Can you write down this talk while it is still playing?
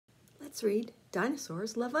Let's read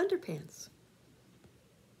Dinosaurs Love Underpants.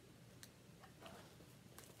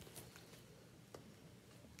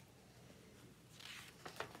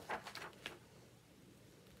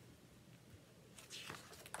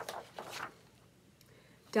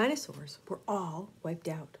 Dinosaurs were all wiped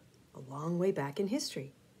out a long way back in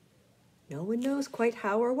history. No one knows quite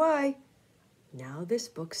how or why. Now this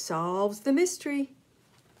book solves the mystery.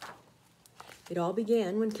 It all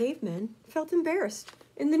began when cavemen felt embarrassed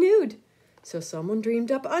in the nude, so someone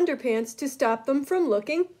dreamed up underpants to stop them from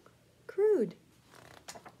looking crude.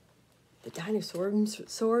 The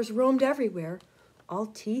dinosaurs roamed everywhere, all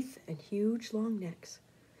teeth and huge long necks.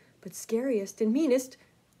 But scariest and meanest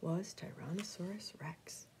was Tyrannosaurus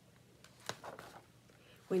Rex.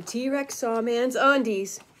 When T-Rex saw man's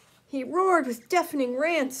undies, he roared with deafening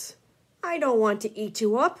rants. "I don't want to eat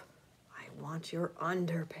you up. I want your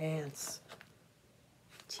underpants."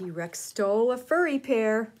 T-Rex stole a furry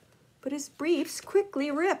pair, but his briefs quickly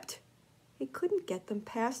ripped. He couldn't get them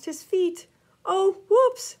past his feet. Oh,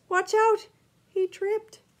 whoops, watch out, he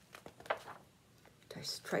tripped.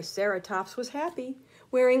 Triceratops was happy,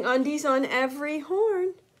 wearing undies on every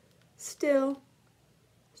horn. Still,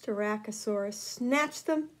 Styracosaurus snatched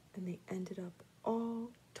them, and they ended up all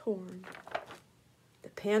torn. The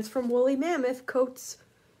pants from woolly mammoth coats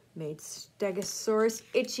made Stegosaurus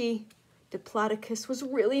itchy. Diplodocus was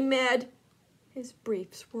really mad. His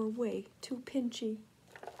briefs were way too pinchy.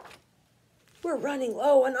 "We're running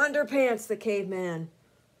low on underpants," the caveman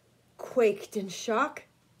quaked in shock.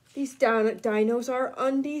 "These dinos are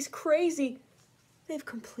undies crazy. They've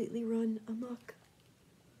completely run amok."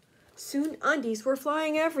 Soon undies were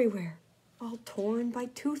flying everywhere, all torn by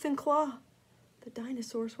tooth and claw. The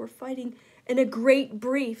dinosaurs were fighting in a great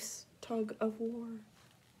briefs tug of war.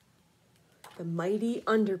 The mighty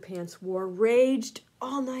underpants war raged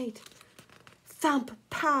all night. Thump,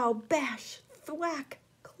 pow, bash, thwack,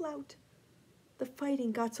 clout. The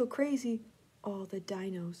fighting got so crazy, all the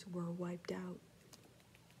dinos were wiped out.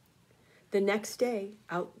 The next day,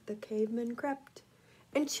 out the cavemen crept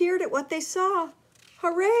and cheered at what they saw.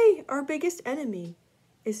 Hooray! Our biggest enemy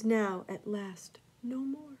is now at last no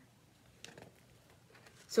more.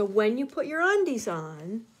 So when you put your undies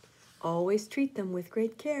on, always treat them with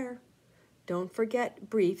great care. Don't forget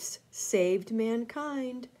briefs saved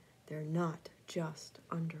mankind. They're not just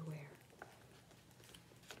underwear.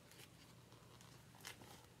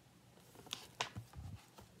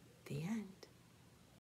 The end.